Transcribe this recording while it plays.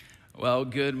Well,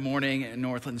 good morning,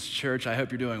 Northlands Church. I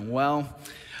hope you're doing well.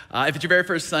 If it's your very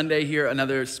first Sunday here,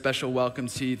 another special welcome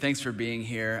to you. Thanks for being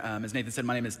here. As Nathan said,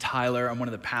 my name is Tyler. I'm one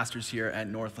of the pastors here at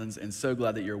Northlands, and so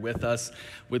glad that you're with us.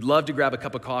 Would love to grab a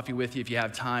cup of coffee with you if you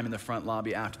have time in the front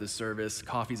lobby after the service.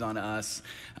 Coffee's on us,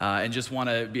 and just want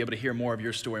to be able to hear more of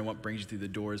your story and what brings you through the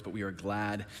doors, but we are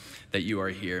glad that you are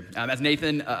here. As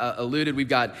Nathan alluded, we've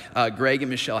got Greg and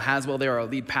Michelle Haswell. They are our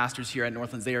lead pastors here at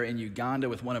Northlands. They are in Uganda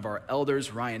with one of our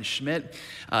elders, Ryan Schmidt.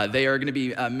 They are going to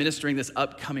be ministering this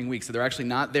upcoming week, so they're actually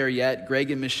not there yet.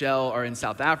 Greg and Michelle are in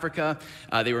South Africa.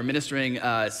 They were ministering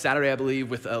Saturday, I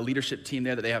believe, with a leadership team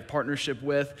there that they have partnership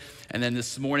with. And then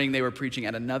this morning they were preaching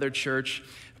at another church,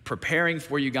 preparing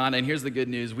for Uganda. And here's the good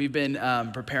news. We've been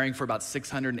preparing for about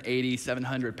 680,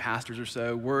 700 pastors or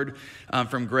so. Word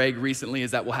from Greg recently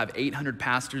is that we'll have 800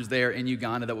 pastors there in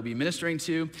Uganda that we'll be ministering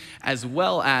to, as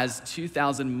well as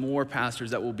 2,000 more pastors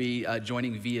that will be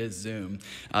joining via Zoom.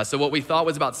 So what we thought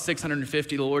was about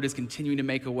 650, the Lord is continuing to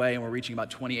make a way, and we're reaching about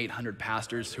 2,800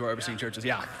 pastors who are overseeing churches.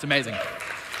 Yeah, it's amazing.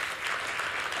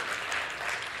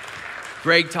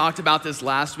 Greg talked about this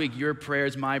last week. Your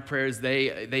prayers, my prayers,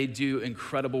 they do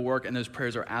incredible work, and those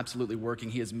prayers are absolutely working.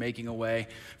 He is making a way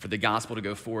for the gospel to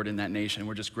go forward in that nation.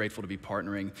 We're just grateful to be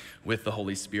partnering with the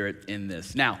Holy Spirit in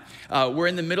this. Now, we're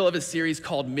in the middle of a series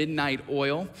called Midnight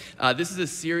Oil. This is a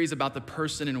series about the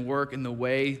person and work and the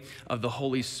way of the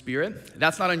Holy Spirit.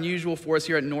 That's not unusual for us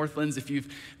here at Northlands. If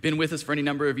you've been with us for any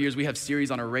number of years, we have series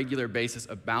on a regular basis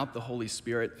about the Holy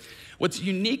Spirit. What's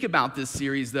unique about this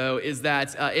series, though, is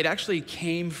that it actually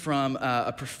came from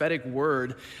a prophetic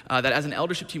word that as an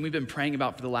eldership team we've been praying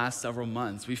about for the last several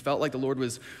months. We felt like the Lord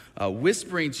was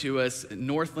whispering to us,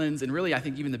 Northlands, and really I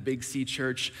think even the Big C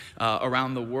Church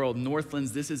around the world,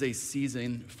 Northlands, this is a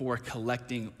season for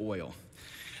collecting oil.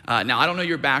 Now, I don't know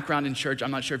your background in church. I'm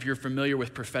not sure if you're familiar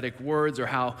with prophetic words or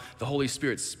how the Holy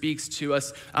Spirit speaks to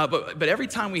us. But every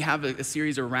time we have a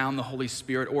series around the Holy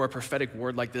Spirit or a prophetic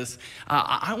word like this,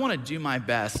 I want to do my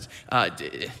best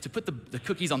to put the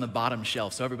cookies on the bottom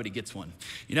shelf so everybody gets one.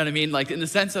 You know what I mean? Like in the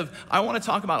sense of, I want to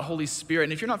talk about Holy Spirit.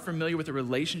 And if you're not familiar with the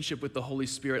relationship with the Holy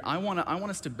Spirit, I want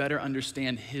us to better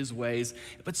understand his ways.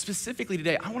 But specifically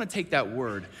today, I want to take that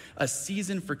word, a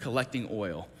season for collecting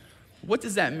oil. What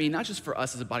does that mean, not just for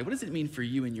us as a body, what does it mean for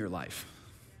you in your life?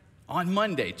 On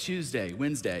Monday, Tuesday,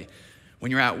 Wednesday,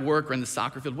 when you're at work or in the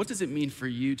soccer field, what does it mean for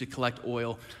you to collect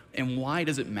oil, and why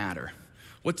does it matter?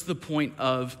 What's the point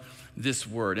of this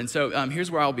word? And so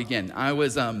here's where I'll begin. I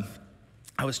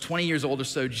was 20 years old or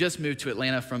so, just moved to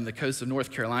Atlanta from the coast of North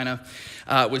Carolina,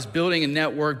 was building a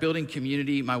network, building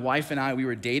community. My wife and I, we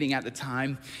were dating at the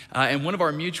time, and one of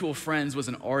our mutual friends was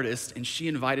an artist, and she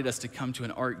invited us to come to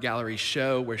an art gallery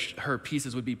show where her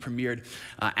pieces would be premiered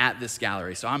at this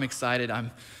gallery. So I'm excited. I'm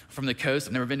from the coast.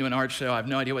 I've never been to an art show. I have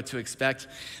no idea what to expect.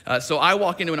 So I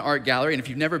walk into an art gallery, and if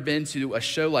you've never been to a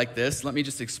show like this, let me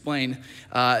just explain.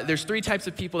 There's three types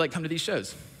of people that come to these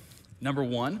shows. Number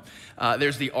one,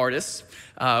 there's the artists.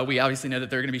 We obviously know that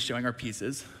they're gonna be showing our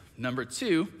pieces. Number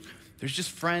two, there's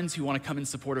just friends who wanna come and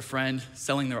support a friend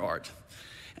selling their art.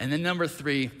 And then number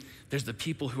three, there's the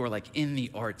people who are like in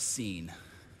the art scene.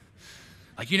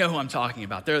 Like, you know who I'm talking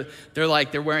about.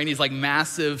 They're wearing these like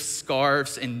massive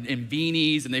scarves and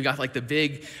beanies, and they've got like the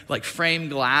big like framed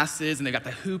glasses, and they've got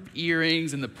the hoop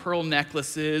earrings and the pearl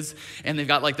necklaces, and they've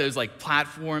got like those like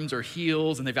platforms or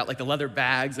heels, and they've got like the leather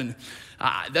bags, and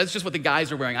that's just what the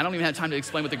guys are wearing. I don't even have time to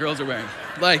explain what the girls are wearing.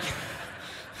 Like,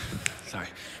 sorry,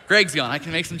 Greg's gone. I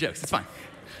can make some jokes. It's fine.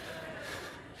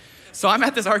 So I'm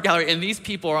at this art gallery, and these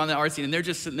people are on the art scene, and they're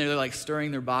just sitting there, they're like stirring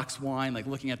their box wine, like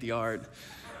looking at the art.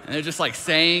 And they're just like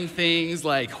saying things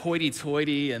like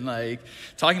hoity-toity and like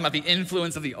talking about the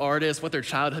influence of the artist, what their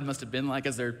childhood must have been like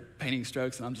as they're painting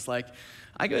strokes. And I'm just like,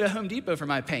 I go to Home Depot for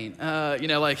my paint.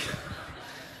 Like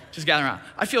just gathering around.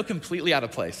 I feel completely out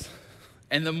of place.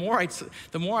 And the more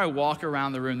I walk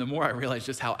around the room, the more I realize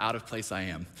just how out of place I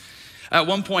am. At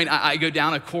one point, I go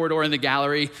down a corridor in the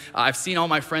gallery. I've seen all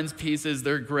my friends' pieces.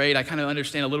 They're great. I kind of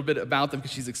understand a little bit about them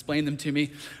because she's explained them to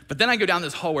me. But then I go down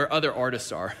this hall where other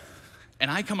artists are. And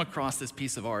I come across this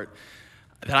piece of art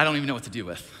that I don't even know what to do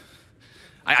with.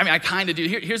 I kind of do.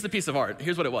 Here's the piece of art.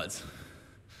 Here's what it was.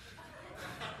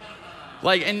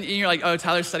 Like, and you're like, oh,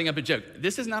 Tyler's setting up a joke.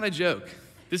 This is not a joke.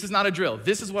 This is not a drill.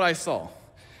 This is what I saw.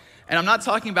 And I'm not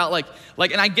talking about like,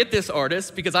 and I get this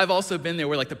artist because I've also been there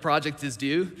where like the project is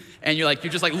due, and you're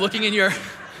just like looking in your,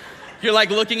 you're like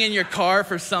looking in your car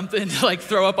for something to like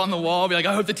throw up on the wall. Be like,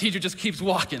 I hope the teacher just keeps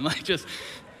walking. Like just.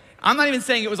 I'm not even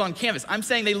saying it was on canvas. I'm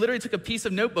saying they literally took a piece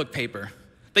of notebook paper.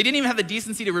 They didn't even have the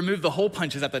decency to remove the hole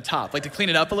punches at the top, like to clean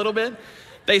it up a little bit.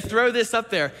 They throw this up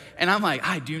there, and I'm like,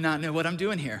 I do not know what I'm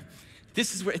doing here.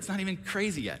 This is where it's not even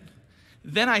crazy yet.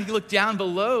 Then I look down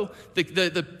below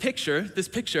the picture, this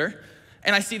picture,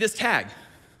 and I see this tag.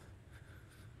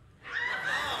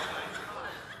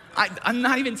 I'm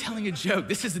not even telling a joke.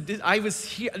 This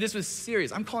was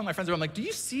serious. I'm calling my friends over. I'm like, do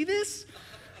you see this?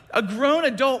 A grown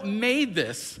adult made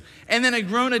this, and then a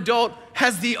grown adult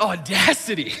has the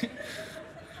audacity.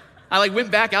 I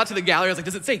went back out to the gallery. I was like,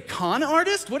 does it say con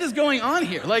artist? What is going on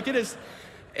here? It is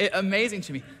amazing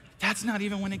to me. That's not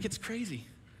even when it gets crazy.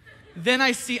 Then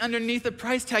I see underneath the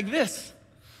price tag this.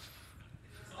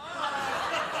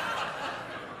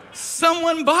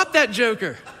 Someone bought that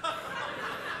Joker.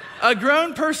 A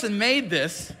grown person made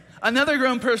this, another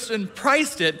grown person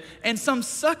priced it, and some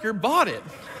sucker bought it.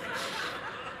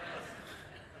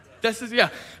 That's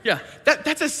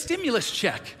a stimulus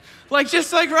check.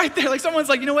 Just right there. Someone's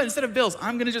like, you know what, instead of bills,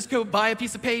 I'm gonna just go buy a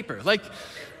piece of paper.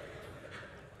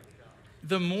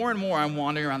 The more and more I'm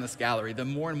wandering around this gallery, the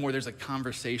more and more there's a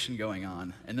conversation going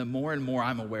on, and the more and more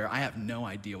I'm aware I have no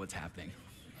idea what's happening.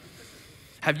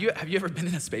 Have you ever been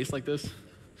in a space like this?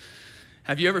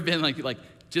 Have you ever been like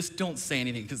just don't say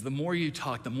anything, because the more you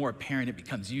talk, the more apparent it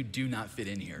becomes you do not fit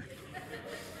in here.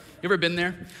 You ever been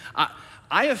there?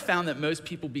 I have found that most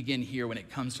people begin here when it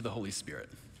comes to the Holy Spirit.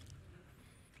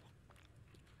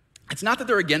 It's not that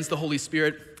they're against the Holy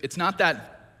Spirit. It's not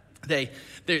that they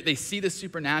see the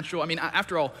supernatural. I mean,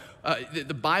 after all,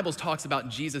 the Bible talks about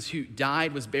Jesus who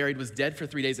died, was buried, was dead for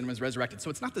 3 days, and was resurrected. So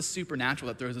it's not the supernatural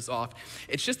that throws us off.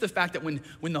 It's just the fact that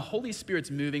when the Holy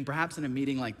Spirit's moving, perhaps in a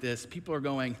meeting like this, people are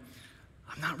going,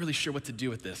 I'm not really sure what to do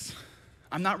with this.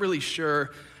 I'm not really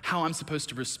sure how I'm supposed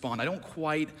to respond. I don't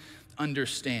quite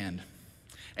understand.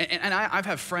 And I've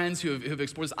had friends who have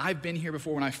explored this. I've been here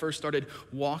before when I first started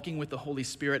walking with the Holy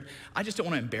Spirit. I just don't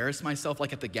want to embarrass myself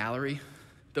like at the gallery.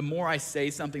 The more I say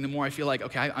something, the more I feel like,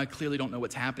 okay, I clearly don't know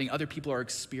what's happening. Other people are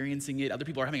experiencing it. Other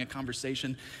people are having a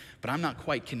conversation, but I'm not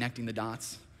quite connecting the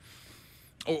dots.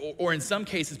 Or in some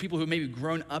cases, people who have maybe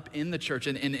grown up in the church,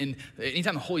 and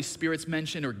anytime the Holy Spirit's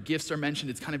mentioned or gifts are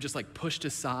mentioned, it's kind of just pushed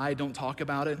aside, don't talk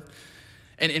about it.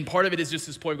 And part of it is just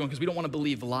this point of going, because we don't want to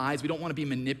believe lies. We don't want to be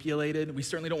manipulated. We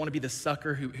certainly don't want to be the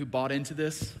sucker who bought into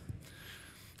this.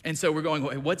 And so we're going,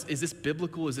 is this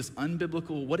biblical? Is this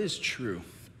unbiblical? What is true?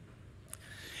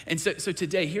 And so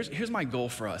today, here's my goal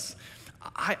for us.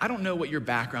 I don't know what your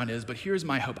background is, but here's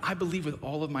my hope. I believe with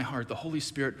all of my heart the Holy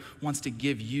Spirit wants to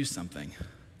give you something.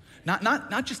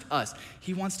 Not just us.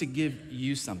 He wants to give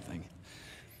you something.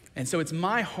 And so it's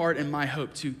my heart and my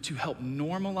hope to help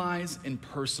normalize and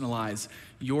personalize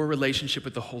your relationship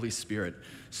with the Holy Spirit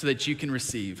so that you can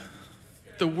receive.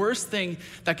 The worst thing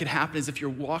that could happen is if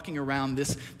you're walking around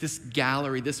this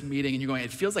gallery, this meeting, and you're going,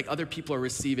 it feels like other people are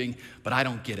receiving, but I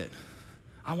don't get it.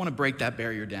 I want to break that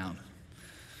barrier down.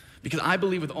 Because I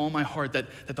believe with all my heart that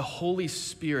the Holy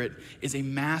Spirit is a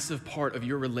massive part of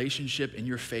your relationship and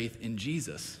your faith in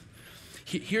Jesus.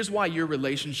 Here's why your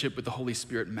relationship with the Holy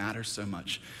Spirit matters so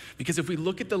much. Because if we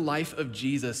look at the life of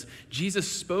Jesus, Jesus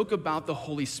spoke about the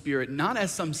Holy Spirit not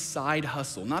as some side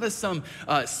hustle, not as some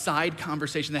side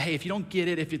conversation that, hey, if you don't get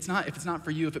it, if it's not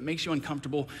for you, if it makes you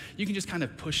uncomfortable, you can just kind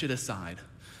of push it aside.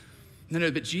 No,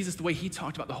 but Jesus, the way he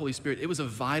talked about the Holy Spirit, it was a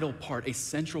vital part, a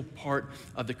central part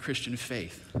of the Christian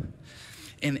faith.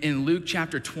 In Luke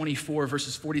chapter 24,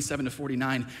 verses 47 to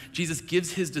 49, Jesus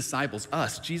gives his disciples,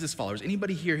 us, Jesus followers,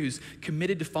 anybody here who's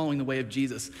committed to following the way of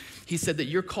Jesus, he said that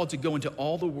you're called to go into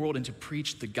all the world and to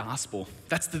preach the gospel.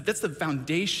 That's the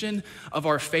foundation of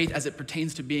our faith as it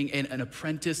pertains to being an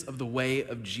apprentice of the way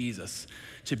of Jesus,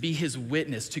 to be his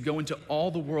witness, to go into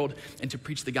all the world and to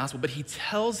preach the gospel. But he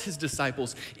tells his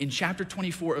disciples in chapter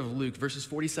 24 of Luke, verses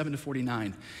 47 to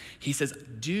 49, he says,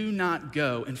 do not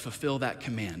go and fulfill that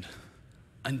command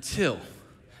until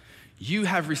you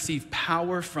have received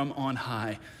power from on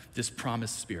high, this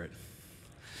promised Spirit.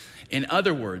 In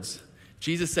other words,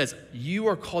 Jesus says, you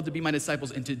are called to be my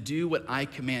disciples and to do what I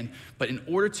command, but in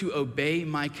order to obey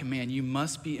my command, you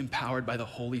must be empowered by the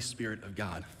Holy Spirit of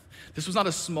God. This was not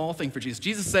a small thing for Jesus.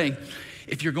 Jesus is saying,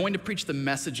 if you're going to preach the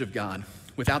message of God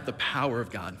without the power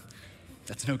of God,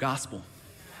 that's no gospel.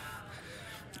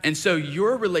 And so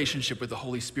your relationship with the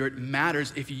Holy Spirit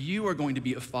matters if you are going to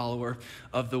be a follower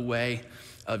of the way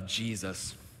of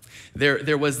Jesus.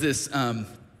 There was this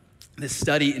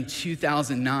study in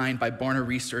 2009 by Barna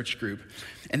Research Group,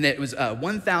 and that it was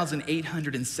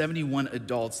 1,871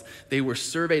 adults. They were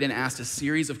surveyed and asked a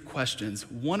series of questions,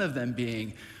 one of them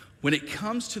being, when it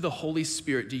comes to the Holy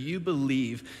Spirit, do you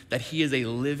believe that he is a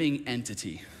living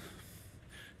entity?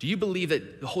 Do you believe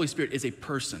that the Holy Spirit is a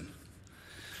person?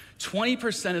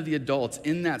 20% of the adults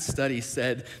in that study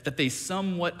said that they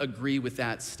somewhat agree with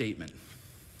that statement.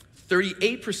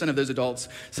 38% of those adults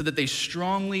said that they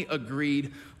strongly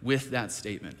agreed with that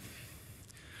statement,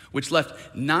 which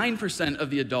left 9% of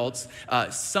the adults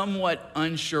somewhat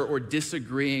unsure or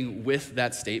disagreeing with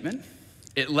that statement.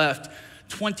 It left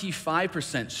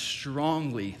 25%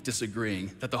 strongly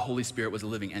disagreeing that the Holy Spirit was a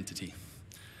living entity.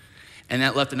 And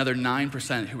that left another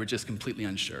 9% who were just completely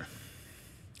unsure.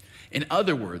 In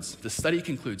other words, the study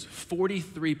concludes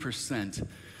 43%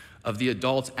 of the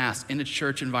adults asked in a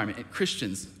church environment,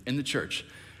 Christians in the church,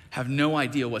 have no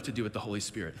idea what to do with the Holy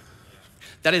Spirit.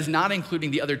 That is not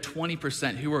including the other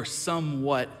 20% who are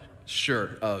somewhat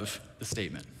sure of the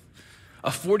statement.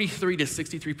 A 43 to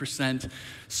 63%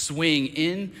 swing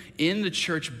in the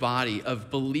church body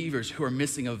of believers who are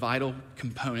missing a vital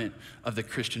component of the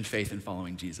Christian faith and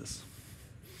following Jesus.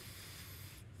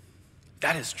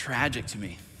 That is tragic to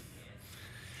me.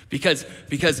 Because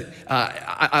this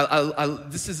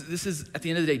is at the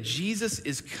end of the day, Jesus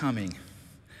is coming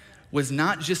was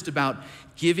not just about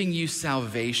giving you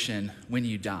salvation when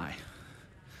you die.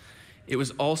 It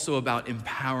was also about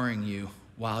empowering you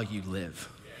while you live.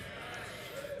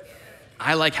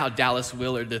 I like how Dallas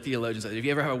Willard, the theologian, said, if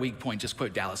you ever have a weak point, just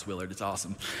quote Dallas Willard. It's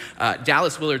awesome.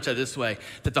 Dallas Willard said this way,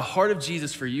 that the heart of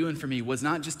Jesus for you and for me was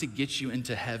not just to get you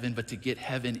into heaven, but to get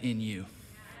heaven in you.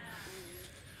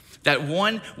 That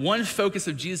one focus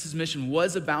of Jesus' mission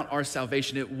was about our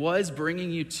salvation. It was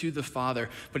bringing you to the Father,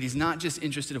 but he's not just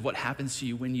interested in what happens to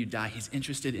you when you die. He's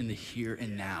interested in the here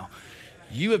and now.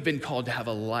 You have been called to have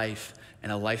a life,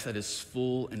 and a life that is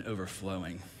full and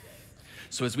overflowing.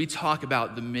 So as we talk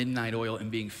about the midnight oil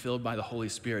and being filled by the Holy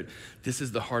Spirit, this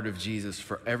is the heart of Jesus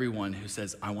for everyone who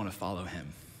says, I want to follow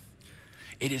him.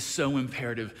 It is so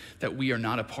imperative that we are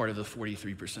not a part of the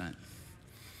 43%.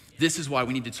 This is why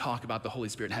we need to talk about the Holy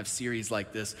Spirit and have series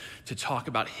like this to talk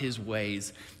about his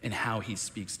ways and how he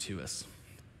speaks to us.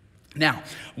 Now,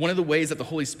 one of the ways that the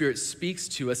Holy Spirit speaks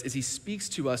to us is he speaks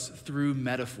to us through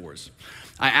metaphors.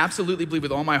 I absolutely believe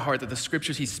with all my heart that the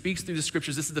scriptures, he speaks through the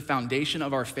scriptures. This is the foundation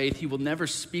of our faith. He will never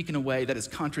speak in a way that is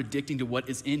contradicting to what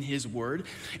is in his word.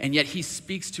 And yet he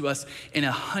speaks to us in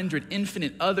 100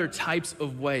 infinite other types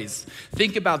of ways.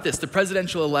 Think about this, the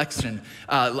presidential election,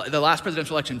 the last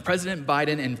presidential election, President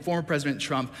Biden and former President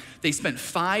Trump, they spent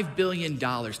 $5 billion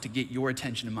to get your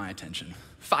attention and my attention.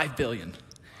 $5 billion.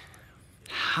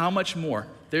 How much more,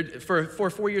 for a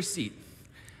 4-year seat,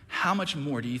 how much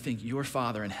more do you think your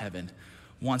Father in heaven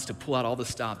wants to pull out all the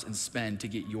stops and spend to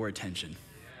get your attention?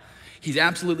 He's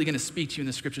absolutely going to speak to you in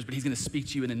the scriptures, but he's going to speak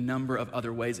to you in a number of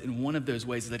other ways. And one of those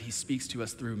ways is that he speaks to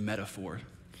us through metaphor.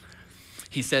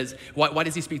 He says, why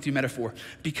does he speak through metaphor?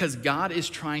 Because God is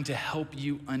trying to help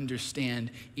you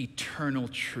understand eternal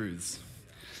truths.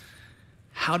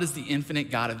 How does the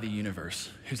infinite God of the universe,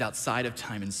 who's outside of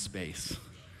time and space,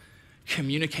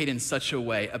 communicate in such a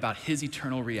way about his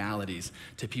eternal realities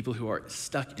to people who are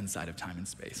stuck inside of time and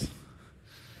space?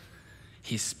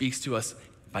 He speaks to us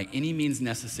by any means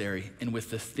necessary and with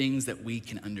the things that we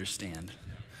can understand.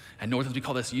 At Northlands, we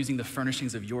call this using the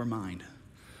furnishings of your mind.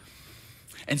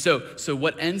 And so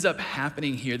what ends up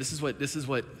happening here, this is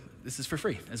for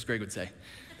free, as Greg would say.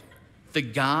 The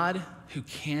God who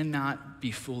cannot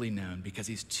be fully known because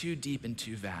he's too deep and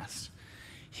too vast,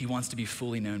 he wants to be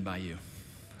fully known by you.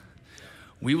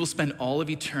 We will spend all of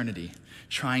eternity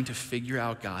trying to figure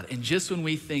out God. And just when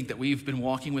we think that we've been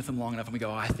walking with him long enough and we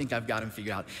go, I think I've got him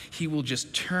figured out, he will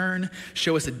just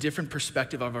show us a different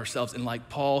perspective of ourselves. And like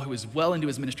Paul, who was well into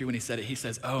his ministry when he said it, he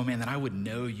says, oh man, that I would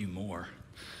know you more.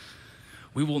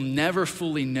 We will never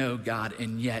fully know God,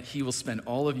 and yet he will spend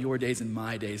all of your days and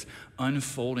my days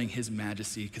unfolding his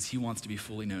majesty because he wants to be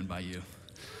fully known by you.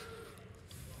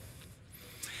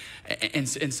 And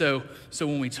so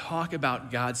when we talk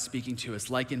about God speaking to us,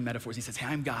 like in metaphors, he says, hey,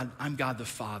 I'm God the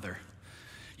Father.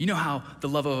 You know how the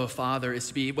love of a father is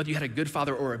to be, whether you had a good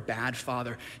father or a bad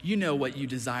father, you know what you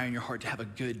desire in your heart to have a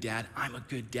good dad. I'm a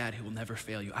good dad who will never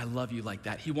fail you. I love you like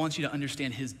that. He wants you to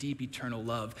understand his deep, eternal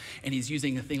love, and he's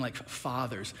using a thing like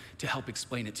fathers to help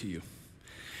explain it to you.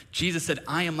 Jesus said,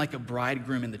 I am like a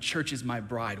bridegroom and the church is my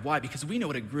bride. Why? Because we know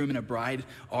what a groom and a bride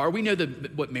are. We know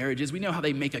what marriage is. We know how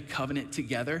they make a covenant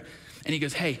together. And he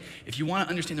goes, hey, if you want to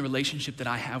understand the relationship that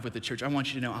I have with the church, I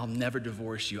want you to know I'll never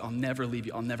divorce you. I'll never leave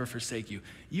you. I'll never forsake you.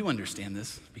 You understand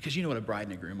this because you know what a bride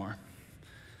and a groom are.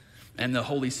 And the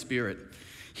Holy Spirit,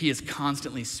 he is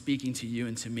constantly speaking to you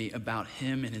and to me about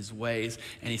him and his ways.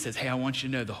 And he says, hey, I want you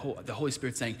to know the Holy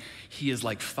Spirit's saying he is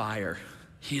like fire.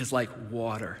 He is like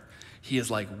water. He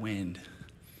is like wind.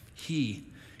 He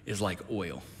is like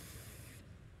oil.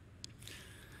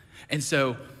 And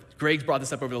so Greg's brought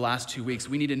this up over the last 2 weeks.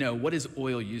 We need to know, what is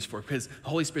oil used for? Because the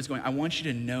Holy Spirit's going, I want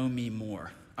you to know me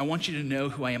more. I want you to know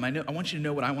who I am. I want you to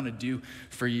know what I want to do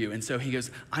for you. And so he goes,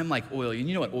 I'm like oil. And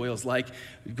you know what oil's like.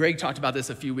 Greg talked about this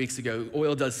a few weeks ago.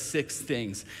 Oil does 6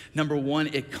 things. Number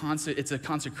 1, it's a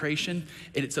consecration,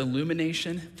 it's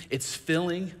illumination, it's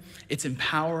filling, it's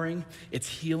empowering, it's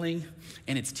healing,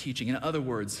 and it's teaching. In other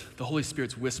words, the Holy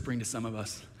Spirit's whispering to some of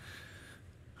us,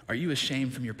 are you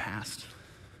ashamed from your past?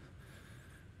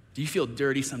 Do you feel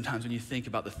dirty sometimes when you think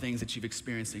about the things that you've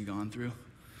experienced and gone through?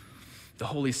 The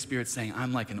Holy Spirit's saying,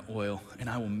 I'm like an oil, and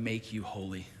I will make you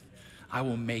holy. I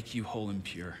will make you whole and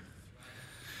pure.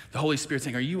 The Holy Spirit's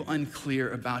saying, are you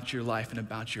unclear about your life and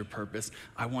about your purpose?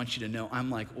 I want you to know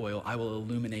I'm like oil. I will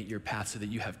illuminate your path so that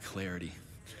you have clarity.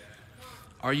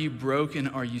 Are you broken?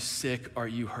 Are you sick? Are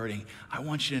you hurting? I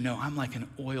want you to know I'm like an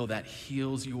oil that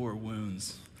heals your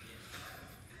wounds.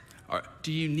 Are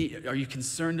you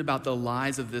concerned about the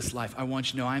lies of this life? I want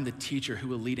you to know I'm the teacher who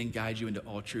will lead and guide you into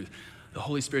all truth. The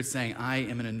Holy Spirit's saying, I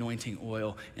am an anointing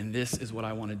oil, and this is what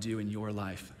I want to do in your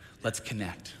life. Let's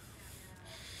connect.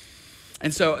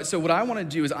 And so what I want to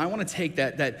do is I want to take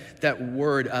that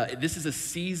word, this is a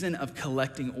season of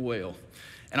collecting oil.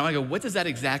 And I want to go, what does that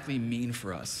exactly mean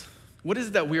for us? What is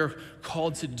it that we're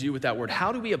called to do with that word?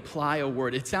 How do we apply a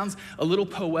word? It sounds a little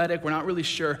poetic. We're not really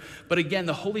sure. But again,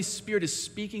 the Holy Spirit is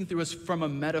speaking through us from a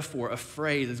metaphor, a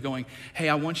phrase is going, hey,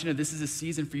 I want you to know this is a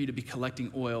season for you to be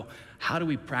collecting oil. How do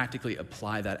we practically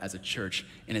apply that as a church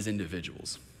and as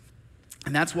individuals?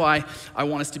 And that's why I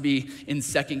want us to be in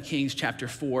 2 Kings chapter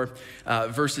 4,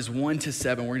 verses 1 to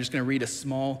 7. We're just going to read a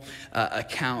small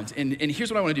account. And here's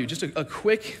what I want to do, just a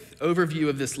quick overview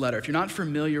of this letter. If you're not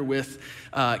familiar with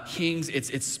Kings,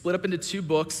 it's split up into 2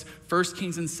 books, 1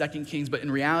 Kings and 2 Kings, but in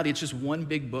reality, it's just one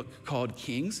big book called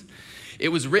Kings. It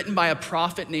was written by a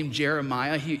prophet named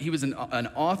Jeremiah. He was an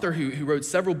author who wrote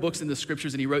several books in the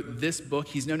scriptures, and he wrote this book.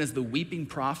 He's known as the Weeping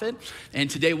Prophet, and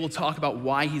today we'll talk about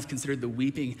why he's considered the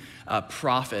Weeping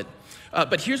Prophet.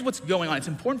 But here's what's going on. It's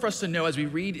important for us to know as we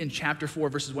read in chapter 4,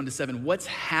 verses 1 to 7, what's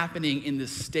happening in the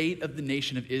state of the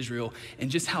nation of Israel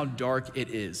and just how dark it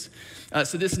is.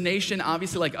 So this nation,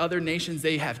 obviously like other nations,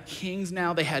 they have kings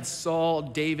now. They had Saul,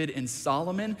 David, and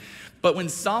Solomon. But when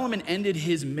Solomon ended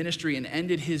his ministry and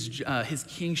ended his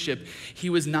kingship,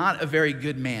 he was not a very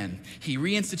good man. He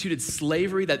reinstituted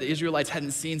slavery that the Israelites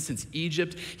hadn't seen since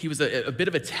Egypt. He was a bit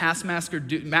of a taskmaster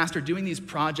doing these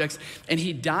projects, and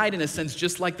he died in a sense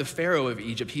just like the Pharaoh of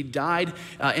Egypt. He died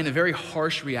in a very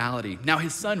harsh reality. Now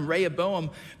his son Rehoboam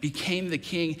became the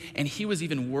king, and he was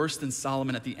even worse than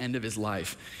Solomon at the end of his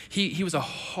life. He was a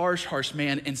harsh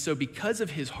man, and so because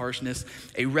of his harshness,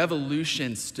 a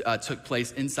revolution took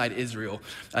place inside Israel.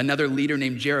 Another leader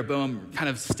named Jeroboam kind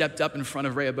of stepped up in front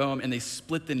of Rehoboam, and they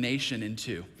split the nation in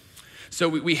 2. So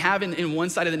we have in one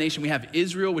side of the nation, we have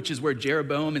Israel, which is where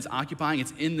Jeroboam is occupying.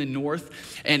 It's in the north.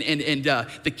 And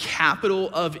the capital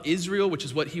of Israel, which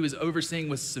is what he was overseeing,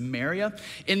 was Samaria.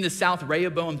 In the south,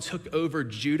 Rehoboam took over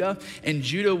Judah. And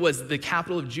the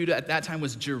capital of Judah at that time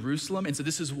was Jerusalem. And so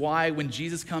this is why when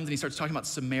Jesus comes and he starts talking about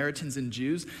Samaritans and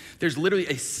Jews, there's literally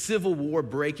a civil war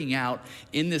breaking out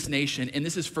in this nation. And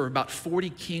this is for about 40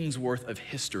 kings worth of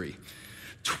history.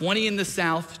 20 in the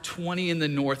south, 20 in the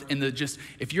north, and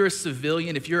if you're a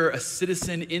civilian, if you're a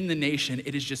citizen in the nation,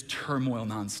 it is just turmoil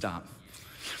nonstop.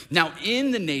 Now, in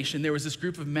the nation, there was this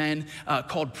group of men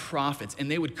called prophets,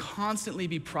 and they would constantly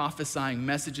be prophesying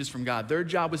messages from God. Their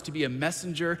job was to be a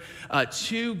messenger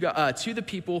to the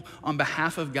people on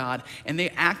behalf of God, and they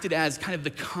acted as kind of the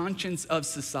conscience of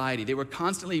society. They were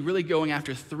constantly really going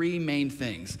after 3 main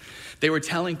things. They were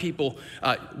telling people,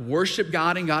 worship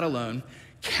God and God alone,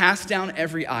 cast down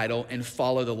every idol, and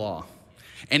follow the law.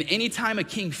 And anytime a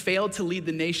king failed to lead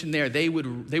the nation there, they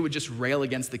would just rail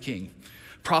against the king.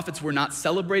 Prophets were not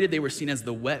celebrated. They were seen as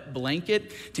the wet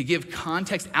blanket. To give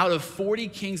context, out of 40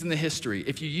 kings in the history,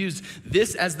 if you use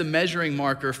this as the measuring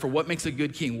marker for what makes a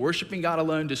good king, worshiping God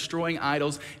alone, destroying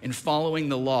idols, and following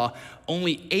the law,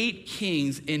 only 8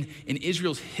 kings in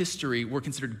Israel's history were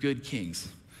considered good kings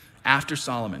after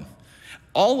Solomon.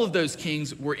 All of those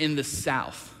kings were in the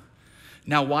south.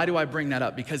 Now, why do I bring that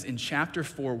up? Because in chapter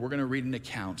 4, we're going to read an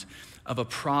account of a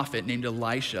prophet named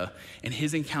Elisha and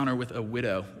his encounter with a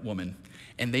widow woman,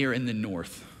 and they are in the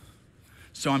north.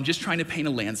 So I'm just trying to paint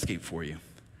a landscape for you.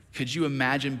 Could you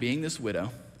imagine being this widow,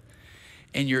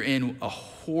 and you're in a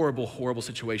horrible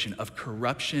situation of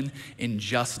corruption,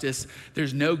 injustice.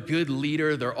 There's no good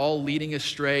leader. They're all leading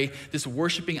astray. This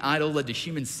worshiping idol led to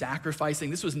human sacrificing.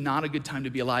 This was not a good time to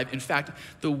be alive. In fact,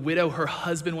 the widow, her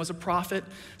husband was a prophet,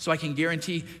 so I can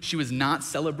guarantee she was not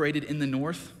celebrated in the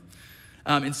north.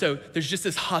 And so there's just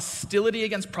this hostility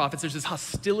against prophets. There's this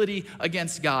hostility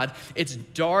against God. It's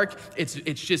dark. It's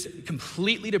just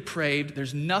completely depraved.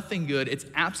 There's nothing good. It's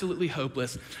absolutely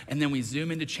hopeless. And then we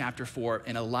zoom into chapter 4,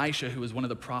 and Elisha, who was one of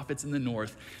the prophets in the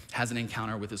north, has an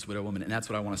encounter with this widow woman. And that's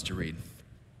what I want us to read.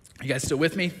 You guys still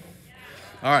with me?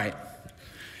 All right.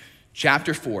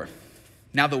 Chapter 4.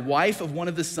 Now the wife of one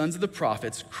of the sons of the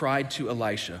prophets cried to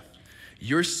Elisha,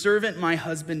 "Your servant, my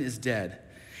husband, is dead.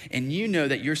 And you know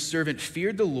that your servant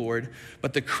feared the Lord,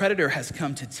 but the creditor has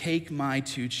come to take my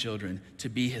 2 children to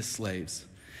be his slaves."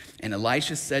 And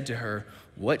Elisha said to her,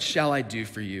 "What shall I do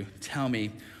for you? Tell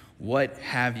me, what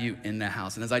have you in the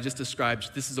house?" And as I just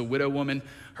described, this is a widow woman.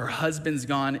 Her husband's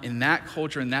gone. In that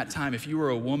culture, in that time, if you were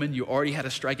a woman, you already had a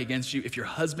strike against you. If your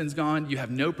husband's gone, you have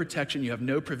no protection, you have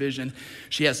no provision.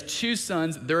 She has 2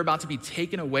 sons. They're about to be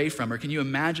taken away from her. Can you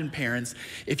imagine, parents,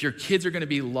 if your kids are going to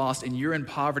be lost and you're in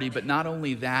poverty, but not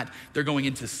only that, they're going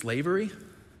into slavery?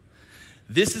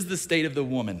 This is the state of the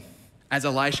woman. As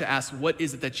Elisha asks, what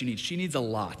is it that she needs? She needs a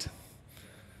lot.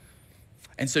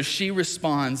 And so she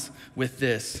responds with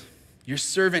this: "Your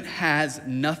servant has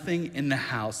nothing in the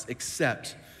house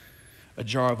except a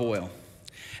jar of oil."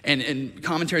 And in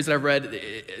commentaries that I've read,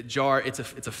 a jar, it's a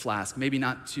flask, maybe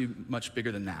not too much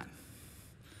bigger than that.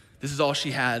 This is all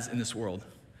she has in this world.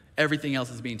 Everything else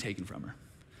is being taken from her.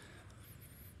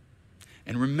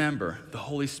 And remember, the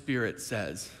Holy Spirit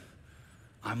says,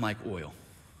 "I'm like oil."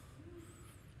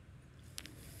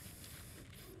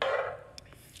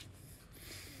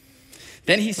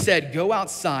 Then he said, "Go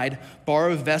outside,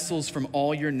 borrow vessels from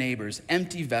all your neighbors,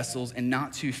 empty vessels and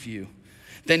not too few.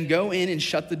 Then go in and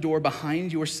shut the door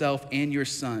behind yourself and your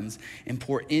sons and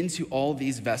pour into all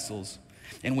these vessels.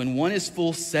 And when one is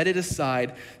full, set it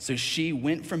aside." So she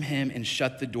went from him and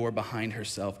shut the door behind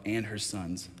herself and her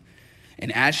sons.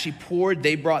 And as she poured,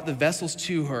 they brought the vessels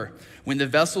to her. When the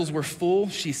vessels were full,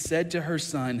 she said to her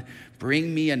son,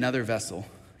 "Bring me another vessel."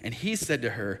 And he said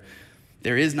to her,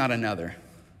 "There is not another."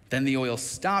 Then the oil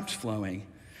stopped flowing.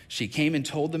 She came and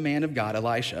told the man of God,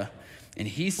 Elisha, and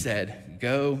he said,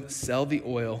 "Go, sell the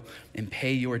oil and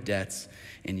pay your debts,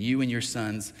 and you and your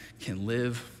sons can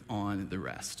live on the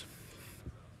rest."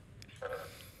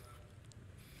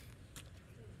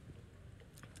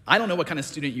 I don't know what kind of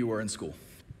student you were in school.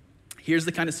 Here's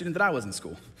the kind of student that I was in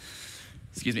school.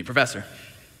 Excuse me, professor,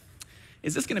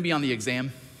 is this going to be on the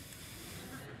exam?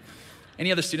 Any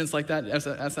other students like that?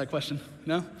 Ask that question?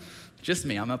 No? Just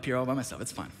me. I'm up here all by myself.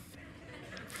 It's fine.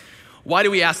 Why do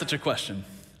we ask such a question?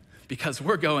 Because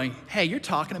we're going, hey, you're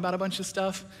talking about a bunch of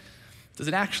stuff. Does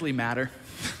it actually matter?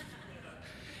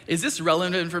 Is this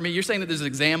relevant for me? You're saying that there's an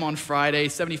exam on Friday,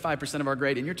 75% of our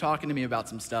grade, and you're talking to me about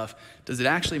some stuff. Does it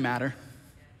actually matter?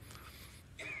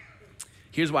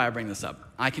 Here's why I bring this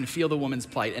up. I can feel the woman's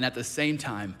plight, and at the same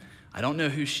time, I don't know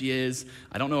who she is.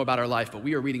 I don't know about her life, but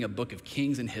we are reading a book of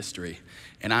kings and history,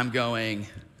 and I'm going,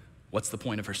 what's the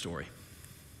point of her story?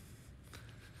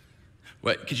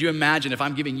 What, could you imagine if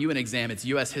I'm giving you an exam, it's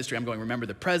US history, I'm going, remember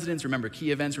the presidents, remember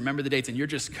key events, remember the dates, and you're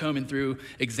just combing through,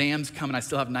 exams coming, I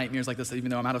still have nightmares like this even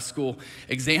though I'm out of school,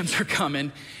 exams are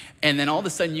coming, and then all of a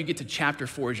sudden you get to chapter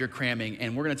 4 as you're cramming,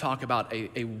 and we're gonna talk about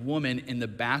a woman in the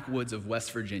backwoods of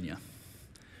West Virginia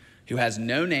who has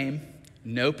no name,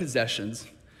 no possessions,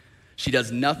 she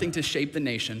does nothing to shape the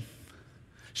nation,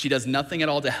 she does nothing at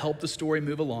all to help the story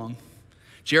move along.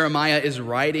 Jeremiah is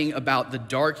writing about the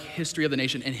dark history of the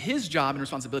nation, and his job and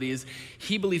responsibility is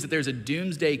he believes that there's a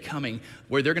doomsday coming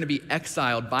where they're going to be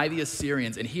exiled by the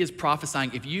Assyrians, and he is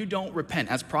prophesying, if you don't repent,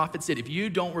 as prophets did, if you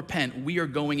don't repent, we are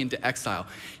going into exile.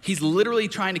 He's literally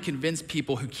trying to convince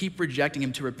people who keep rejecting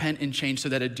him to repent and change so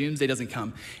that a doomsday doesn't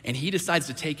come, and he decides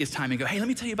to take his time and go, hey, let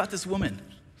me tell you about this woman.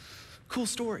 Cool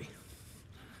story.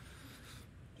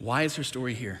 Why is her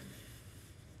story here?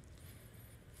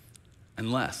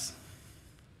 Unless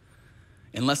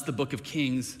the book of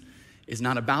Kings is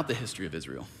not about the history of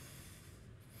Israel.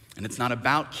 And it's not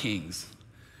about kings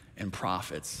and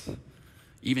prophets.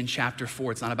 Even chapter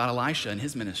 4, it's not about Elisha and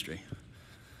his ministry.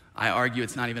 I argue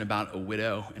it's not even about a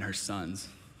widow and her sons.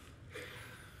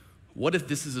 What if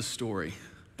this is a story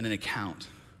and an account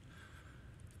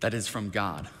that is from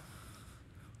God,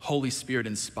 Holy Spirit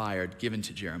inspired, given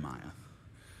to Jeremiah,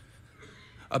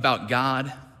 about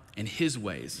God and his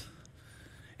ways,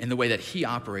 in the way that he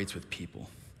operates with people,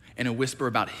 and a whisper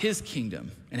about his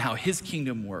kingdom and how his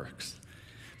kingdom works,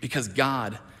 because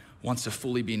God wants to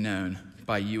fully be known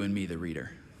by you and me, the reader.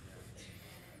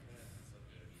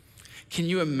 Can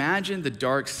you imagine the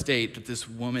dark state that this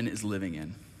woman is living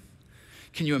in?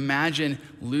 Can you imagine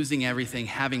losing everything,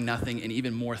 having nothing, and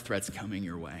even more threats coming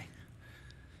your way?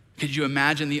 Could you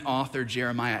imagine the author,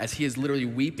 Jeremiah, as he is literally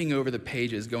weeping over the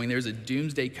pages, going, there's a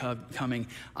doomsday coming.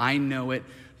 I know it.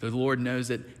 The Lord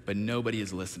knows it, but nobody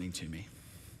is listening to me.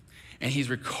 And he's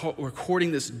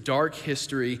recording this dark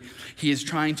history. He is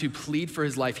trying to plead for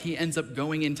his life. He ends up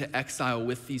going into exile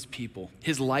with these people.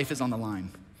 His life is on the line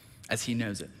as he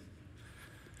knows it.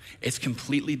 It's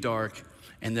completely dark,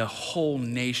 and the whole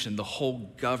nation, the whole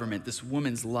government, this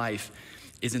woman's life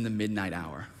is in the midnight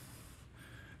hour.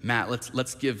 Matt,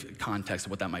 let's give context of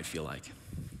what that might feel like.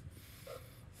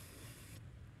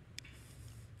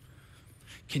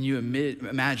 Can you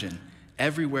imagine,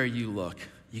 everywhere you look,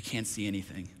 you can't see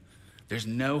anything. There's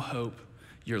no hope,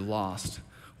 you're lost,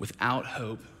 without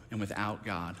hope and without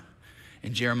God.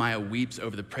 And Jeremiah weeps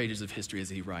over the pages of history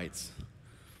as he writes.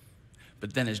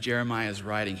 But then as Jeremiah is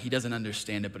writing, he doesn't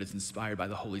understand it, but it's inspired by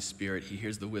the Holy Spirit. He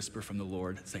hears the whisper from the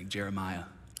Lord saying, Jeremiah,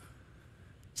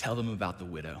 tell them about the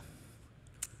widow.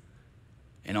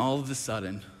 And all of a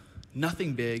sudden,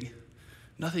 nothing big,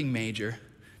 nothing major,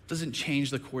 doesn't change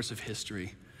the course of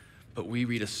history, but we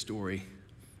read a story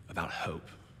about hope,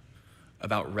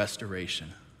 about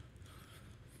restoration.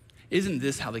 Isn't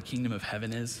this how the kingdom of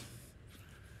heaven is?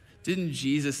 Didn't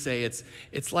Jesus say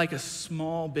it's like a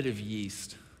small bit of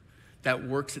yeast that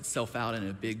works itself out in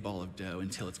a big ball of dough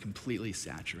until it's completely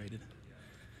saturated?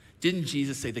 Didn't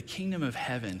Jesus say the kingdom of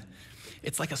heaven,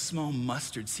 it's like a small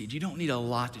mustard seed. You don't need a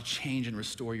lot to change and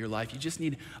restore your life. You just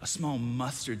need a small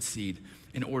mustard seed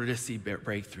in order to see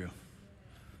breakthrough.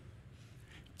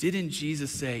 Didn't Jesus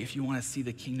say, if you want to see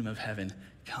the kingdom of heaven,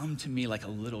 come to me like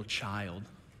a little child?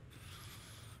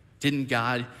 Didn't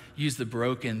God use the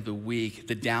broken, the weak,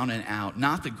 the down and out,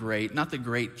 not the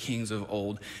great kings of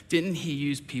old? Didn't he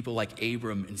use people like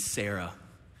Abram and Sarah?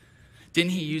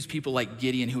 Didn't he use people like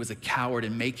Gideon, who was a coward,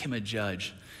 and make him a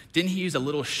judge? Didn't he use a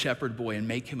little shepherd boy and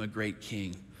make him a great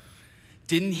king?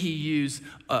 Didn't he use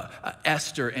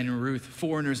Esther and Ruth,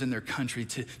 foreigners in their country,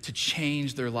 to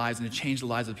change their lives and to change the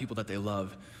lives of the people that they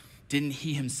love? Didn't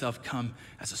he himself come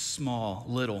as a small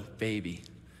little baby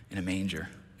in a manger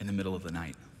in the middle of the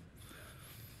night?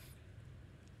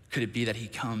 Could it be that he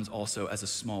comes also as a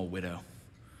small widow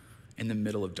in the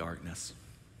middle of darkness?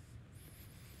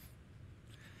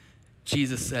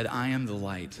 Jesus said, I am the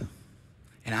light,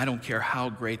 and I don't care how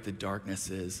great the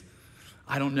darkness is.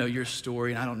 I don't know your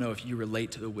story, and I don't know if you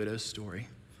relate to the widow's story.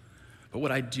 But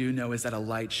what I do know is that a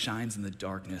light shines in the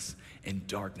darkness, and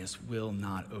darkness will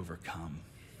not overcome.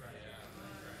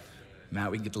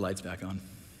 Matt, we can get the lights back on.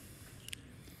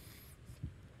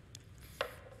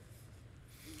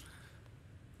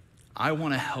 I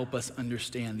want to help us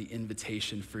understand the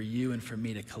invitation for you and for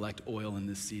me to collect oil in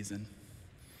this season.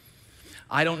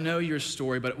 I don't know your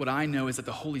story, but what I know is that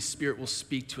the Holy Spirit will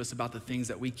speak to us about the things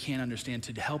that we can't understand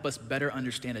to help us better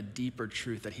understand a deeper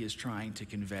truth that he is trying to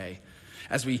convey.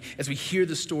 As we hear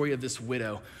the story of this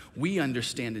widow, we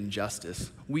understand injustice.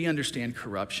 We understand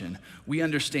corruption. We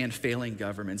understand failing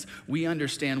governments. We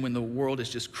understand when the world is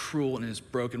just cruel and is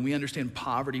broken. We understand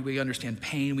poverty. We understand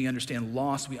pain. We understand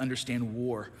loss. We understand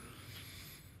war.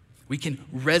 We can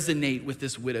resonate with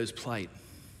this widow's plight.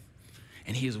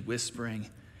 And he is whispering,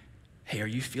 hey, are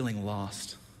you feeling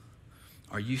lost?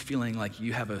 Are you feeling like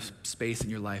you have a space in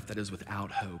your life that is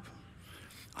without hope?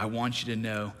 I want you to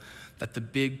know that the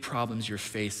big problems you're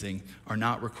facing are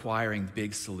not requiring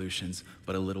big solutions,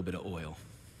 but a little bit of oil.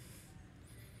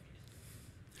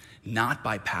 Not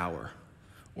by power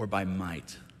or by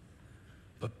might,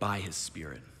 but by his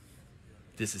Spirit.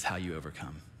 This is how you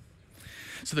overcome.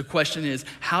 So the question is,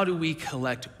 how do we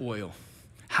collect oil?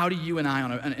 How do you and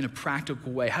I, in a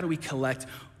practical way, how do we collect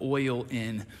oil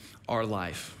in our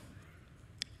life?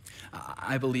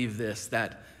 I believe this,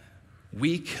 that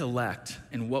we collect,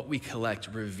 and what we collect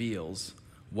reveals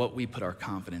what we put our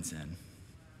confidence in.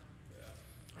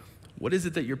 What is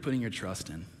it that you're putting your trust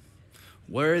in?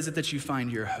 Where is it that you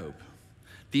find your hope?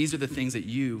 These are the things that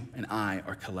you and I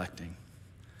are collecting.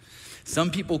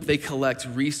 Some people, they collect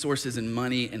resources and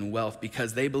money and wealth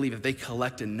because they believe if they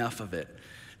collect enough of it,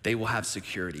 they will have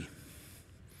security.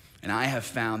 And I have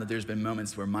found that there's been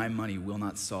moments where my money will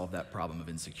not solve that problem of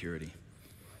insecurity.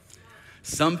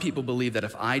 Some people believe that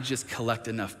if I just collect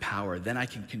enough power, then I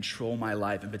can control my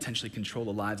life and potentially control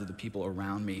the lives of the people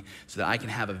around me so that I can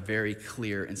have a very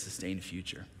clear and sustained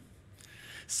future.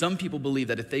 Some people believe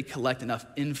that if they collect enough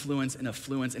influence and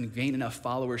affluence and gain enough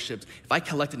followerships, if I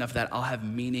collect enough of that, I'll have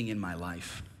meaning in my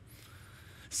life.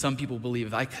 Some people believe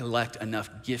if I collect enough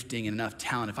gifting and enough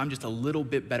talent, if I'm just a little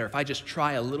bit better, if I just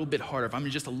try a little bit harder, if I'm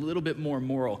just a little bit more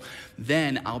moral,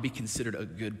 then I'll be considered a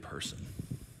good person.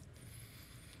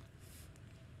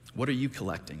 What are you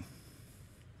collecting?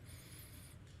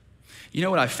 You know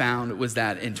what I found was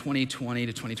that in 2020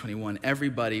 to 2021,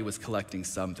 everybody was collecting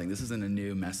something. This isn't a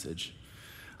new message.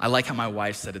 I like how my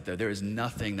wife said it though. There is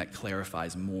nothing that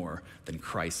clarifies more than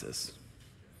crisis.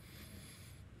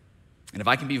 And if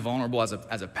I can be vulnerable as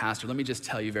a pastor, let me just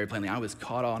tell you very plainly, I was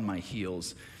caught on my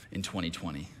heels in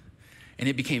 2020. And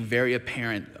it became very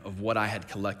apparent of what I had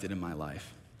collected in my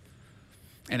life.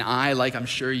 And I, like I'm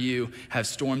sure you, have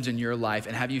storms in your life.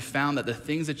 And have you found that the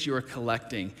things that you are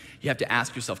collecting, you have to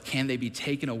ask yourself, can they be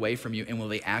taken away from you and will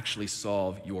they actually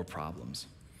solve your problems?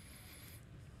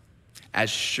 As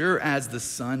sure as the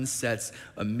sun sets,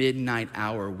 a midnight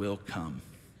hour will come.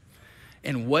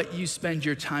 And what you spend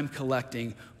your time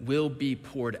collecting will be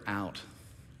poured out.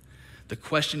 The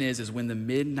question is when the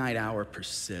midnight hour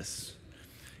persists,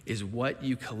 is what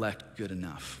you collect good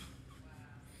enough?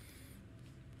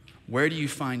 Where do you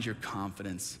find your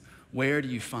confidence? Where do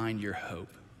you find your hope?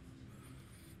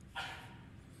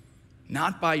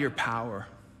 Not by your power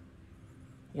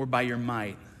or by your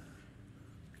might,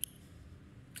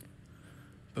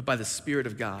 but by the Spirit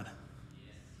of God.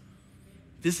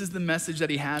 This is the message that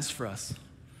he has for us.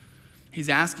 He's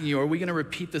asking you, are we going to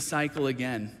repeat the cycle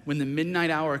again? When the midnight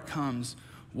hour comes,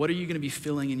 what are you going to be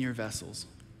filling in your vessels?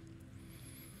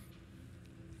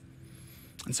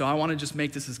 And so I want to just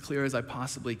make this as clear as I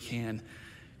possibly can.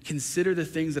 Consider the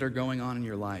things that are going on in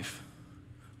your life.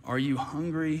 Are you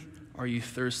hungry? Are you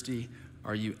thirsty?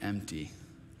 Are you empty?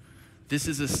 This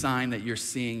is a sign that you're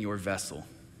seeing your vessel.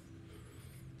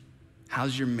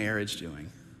 How's your marriage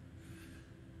doing?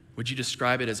 Would you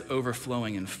describe it as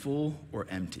overflowing and full or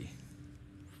empty?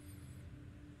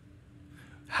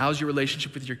 How's your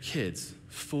relationship with your kids?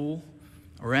 Full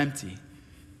or empty?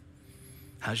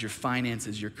 How's your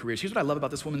finances, your careers? Here's what I love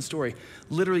about this woman's story.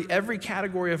 Literally every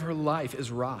category of her life is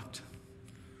rocked.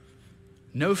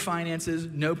 No finances,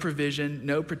 no provision,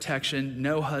 no protection,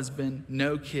 no husband,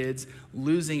 no kids,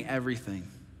 losing everything.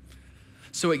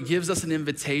 So it gives us an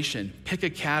invitation. Pick a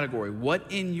category. What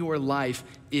in your life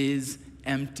is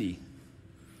empty?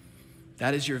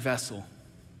 That is your vessel.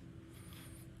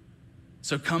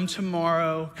 So come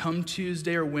tomorrow, come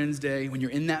Tuesday or Wednesday, when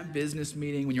you're in that business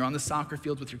meeting, when you're on the soccer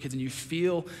field with your kids and you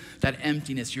feel that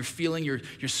emptiness, you're feeling you're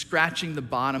scratching the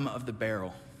bottom of the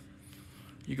barrel.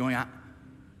 You're going,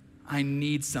 I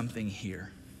need something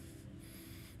here.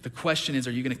 The question is,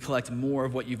 are you going to collect more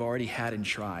of what you've already had and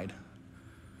tried?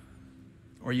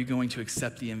 Or are you going to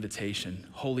accept the invitation?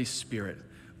 Holy Spirit,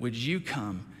 would you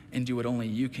come and do what only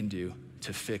you can do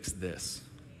to fix this?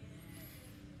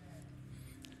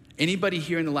 Anybody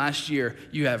here in the last year,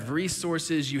 you have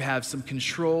resources, you have some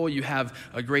control, you have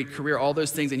a great career, all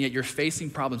those things, and yet you're facing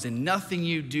problems and nothing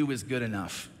you do is good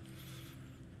enough.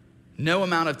 No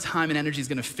amount of time and energy is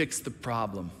going to fix the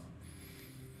problem.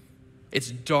 It's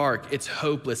dark, it's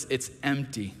hopeless, it's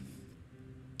empty.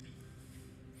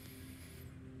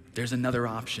 There's another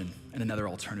option and another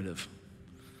alternative.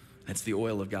 It's the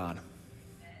oil of God.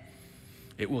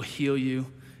 It will heal you,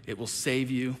 it will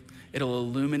save you, it'll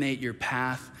illuminate your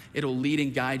path. It'll lead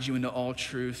and guide you into all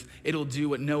truth. It'll do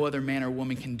what no other man or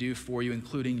woman can do for you,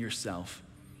 including yourself.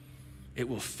 It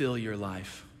will fill your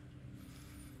life.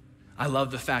 I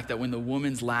love the fact that when the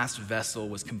woman's last vessel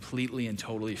was completely and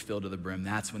totally filled to the brim,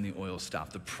 that's when the oil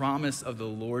stopped. The promise of the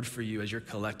Lord for you as you're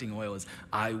collecting oil is,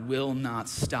 I will not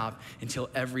stop until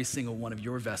every single one of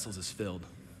your vessels is filled.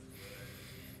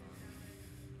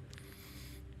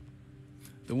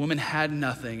 The woman had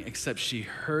nothing except she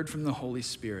heard from the Holy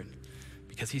Spirit.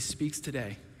 Because he speaks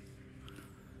today.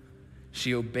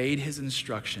 She obeyed his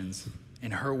instructions,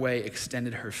 and her way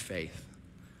extended her faith.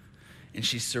 And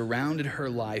she surrounded her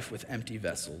life with empty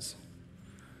vessels.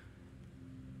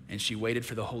 And she waited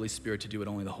for the Holy Spirit to do what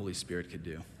only the Holy Spirit could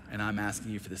do. And I'm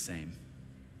asking you for the same.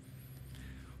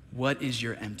 What is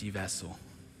your empty vessel?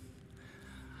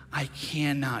 I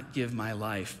cannot give my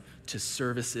life to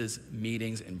services,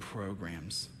 meetings, and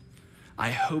programs. I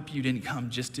hope you didn't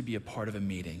come just to be a part of a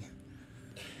meeting.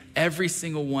 Every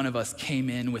single one of us came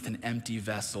in with an empty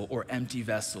vessel or empty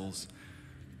vessels.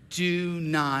 Do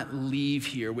not leave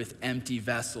here with empty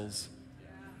vessels.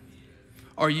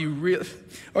 Are you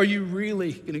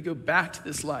really going to go back to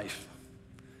this life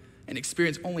and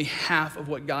experience only half of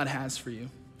what God has for you?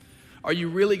 Are you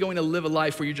really going to live a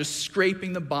life where you're just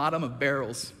scraping the bottom of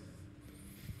barrels?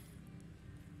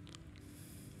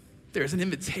 There's an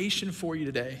invitation for you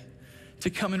today to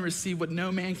come and receive what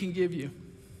no man can give you.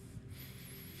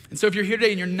 And so if you're here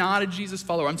today and you're not a Jesus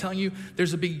follower, I'm telling you,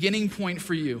 there's a beginning point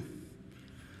for you.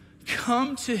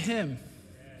 Come to him.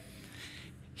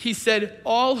 He said,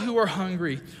 all who are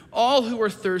hungry, all who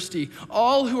are thirsty,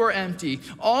 all who are empty,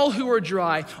 all who are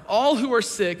dry, all who are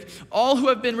sick, all who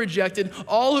have been rejected,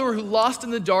 all who are lost in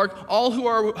the dark, all who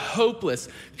are hopeless,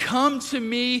 come to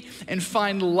me and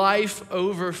find life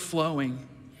overflowing.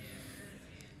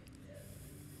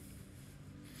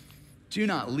 Do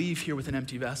not leave here with an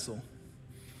empty vessel.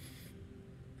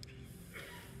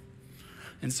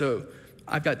 And so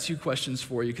I've got two questions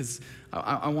for you because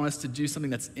I want us to do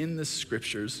something that's in the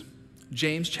scriptures.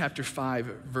 James chapter 5,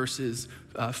 verses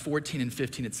 14 and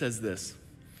 15, it says this.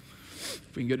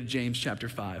 If we can go to James chapter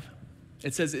 5.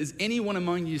 It says, is anyone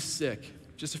among you sick?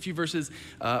 Just a few verses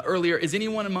earlier, is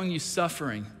anyone among you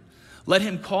suffering? Let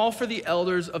him call for the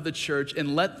elders of the church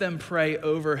and let them pray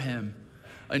over him,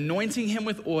 anointing him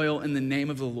with oil in the name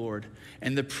of the Lord.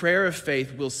 And the prayer of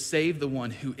faith will save the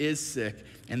one who is sick,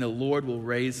 and the Lord will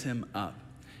raise him up.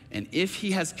 And if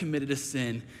he has committed a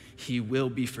sin, he will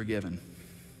be forgiven.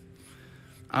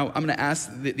 I'm going to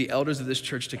ask the elders of this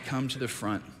church to come to the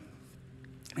front.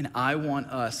 And I want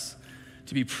us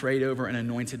to be prayed over and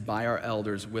anointed by our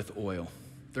elders with oil.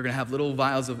 They're going to have little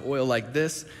vials of oil like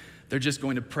this. They're just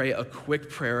going to pray a quick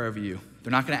prayer over you.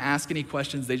 They're not going to ask any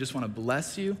questions. They just want to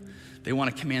bless you. They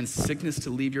want to command sickness to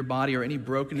leave your body or any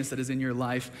brokenness that is in your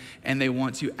life. And they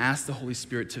want to ask the Holy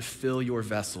Spirit to fill your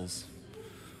vessels.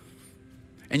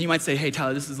 And you might say, hey,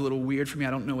 Tyler, this is a little weird for me. I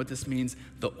don't know what this means.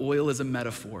 The oil is a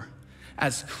metaphor.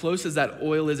 As close as that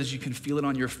oil is, as you can feel it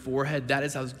on your forehead, that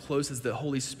is as close as the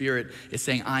Holy Spirit is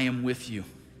saying, I am with you.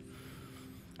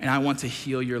 And I want to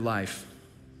heal your life.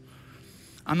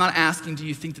 I'm not asking, do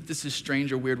you think that this is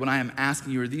strange or weird? What I am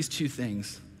asking you are these two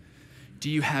things. Do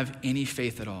you have any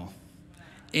faith at all?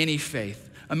 Any faith?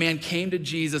 A man came to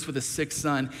Jesus with a sick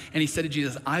son, and he said to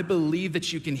Jesus, I believe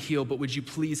that you can heal, but would you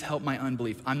please help my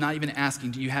unbelief? I'm not even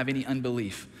asking, do you have any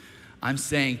unbelief? I'm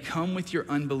saying, come with your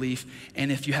unbelief,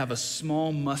 and if you have a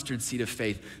small mustard seed of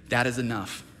faith, that is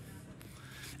enough.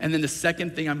 And then the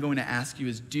second thing I'm going to ask you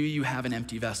is, do you have an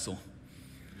empty vessel?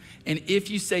 And if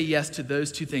you say yes to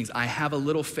those two things, I have a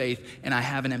little faith and I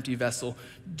have an empty vessel,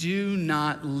 do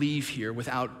not leave here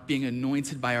without being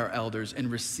anointed by our elders and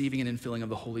receiving an infilling of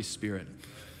the Holy Spirit.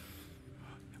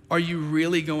 Are you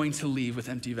really going to leave with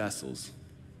empty vessels?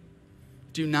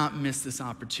 Do not miss this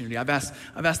opportunity. I've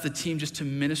asked the team just to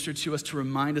minister to us, to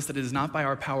remind us that it is not by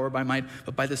our power or by might,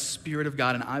 but by the Spirit of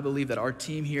God. And I believe that our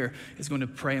team here is going to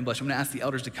pray and bless you. I'm going to ask the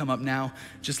elders to come up now.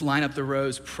 Just line up the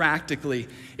rows practically.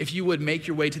 If you would make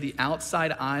your way to the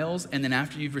outside aisles, and then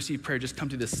after you've received prayer, just come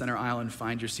to the center aisle and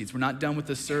find your seats. We're not done with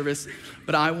the service,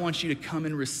 but I want you to come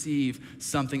and receive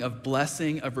something of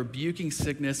blessing, of rebuking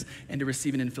sickness, and to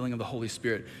receive an infilling of the Holy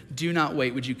Spirit. Do not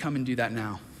wait. Would you come and do that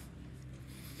now?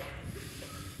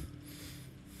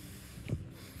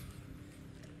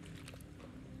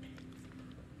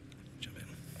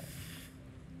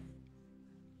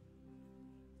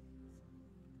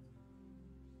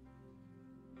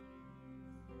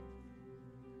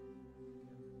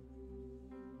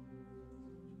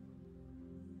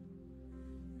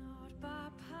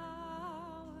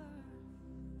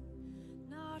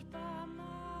 Not by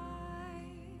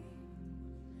might,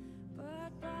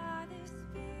 but by the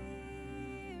Spirit.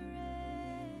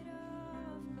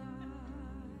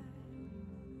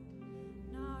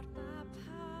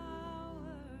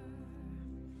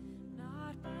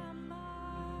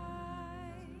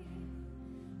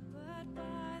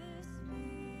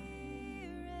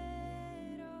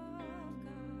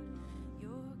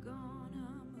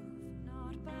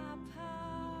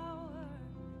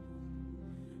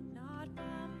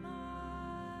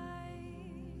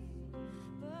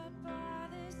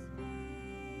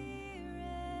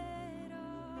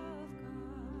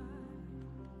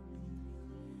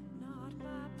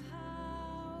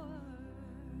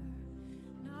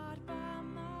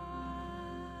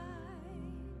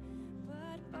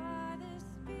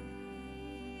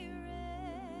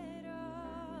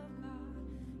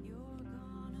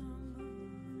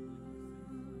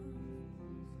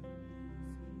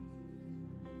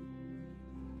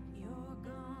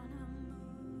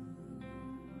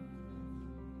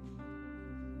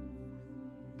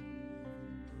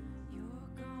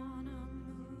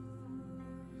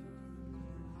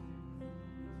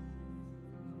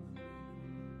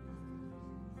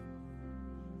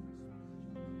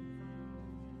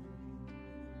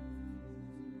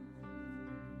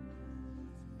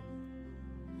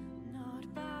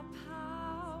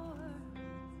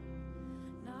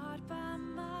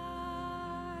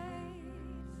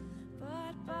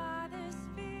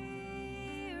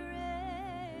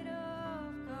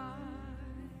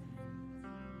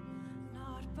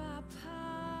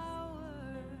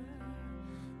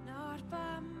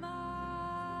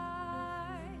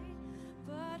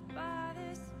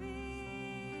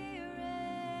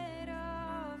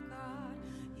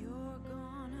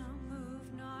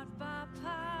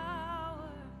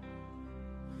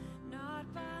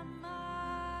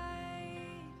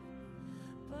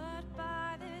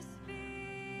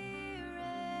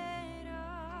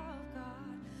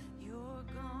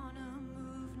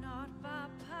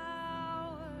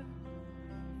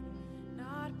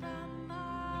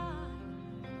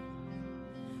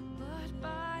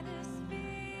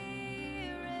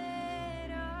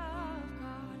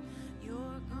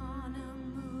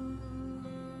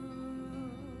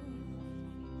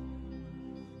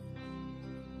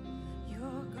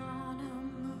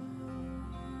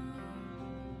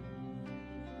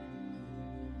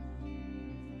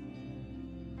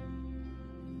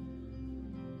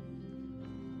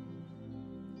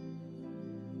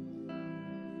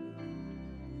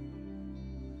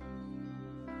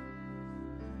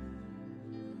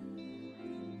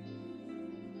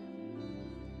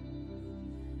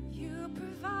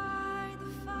 provide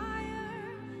the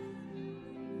fire,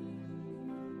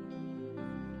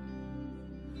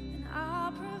 and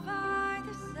I'll provide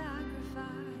the sacrifice.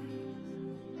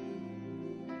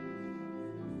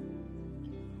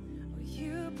 Oh,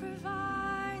 you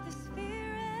provide the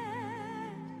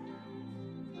Spirit,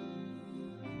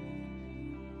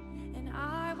 and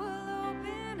I will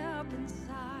open up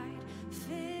inside.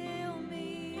 Fill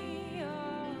me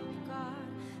up, God.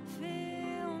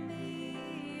 Fill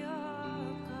me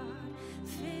up, God.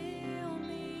 Fill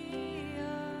me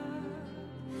up.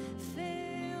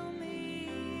 Fill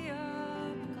me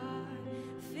up, God.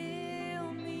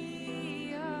 Fill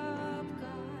me up,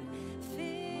 God.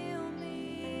 Fill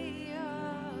me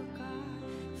up, God.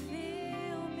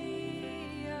 Fill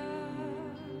me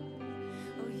up.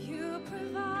 Oh, you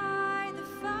provide the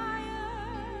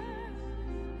fire,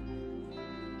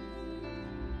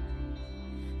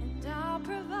 and I'll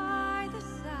provide the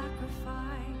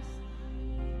sacrifice.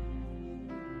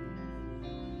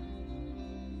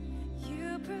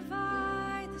 You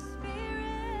provide the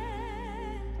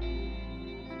Spirit,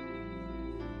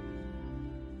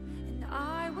 and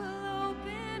I will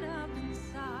open up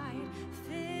inside.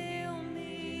 Fill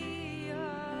me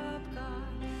up,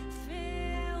 God.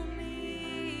 Fill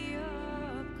me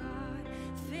up, God.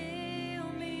 Fill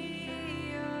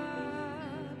me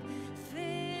up.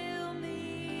 Fill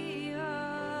me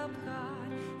up, God.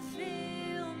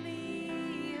 Fill me